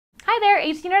Hi there,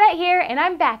 HT Nerdette here, and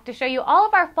I'm back to show you all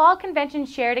of our fall convention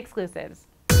shared exclusives.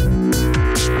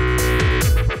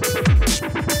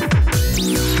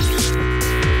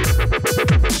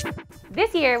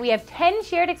 This year we have 10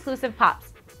 shared exclusive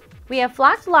pops. We have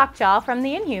Flocked Lockjaw from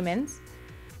the Inhumans,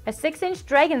 a 6-inch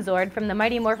Dragon Zord from the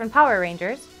Mighty Morphin Power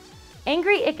Rangers,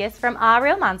 Angry Ickis from Ah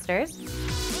Real Monsters,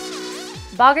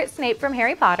 Boggart Snape from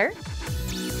Harry Potter,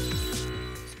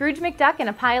 Scrooge McDuck in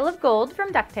a Pile of Gold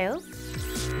from DuckTales,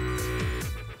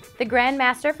 the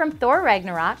Grandmaster from Thor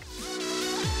Ragnarok,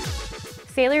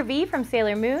 Sailor V from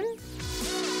Sailor Moon,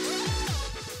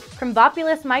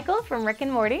 Crimbopulous Michael from Rick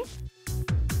and Morty,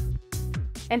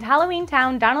 and Halloween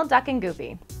Town Donald Duck and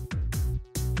Goofy.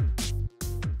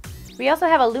 We also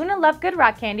have a Luna Lovegood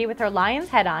rock candy with her lion's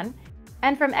head on,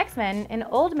 and from X-Men, an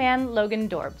Old Man Logan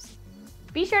Dorbs.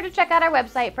 Be sure to check out our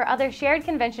website for other shared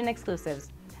convention exclusives.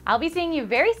 I'll be seeing you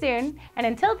very soon, and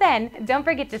until then, don't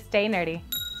forget to stay nerdy.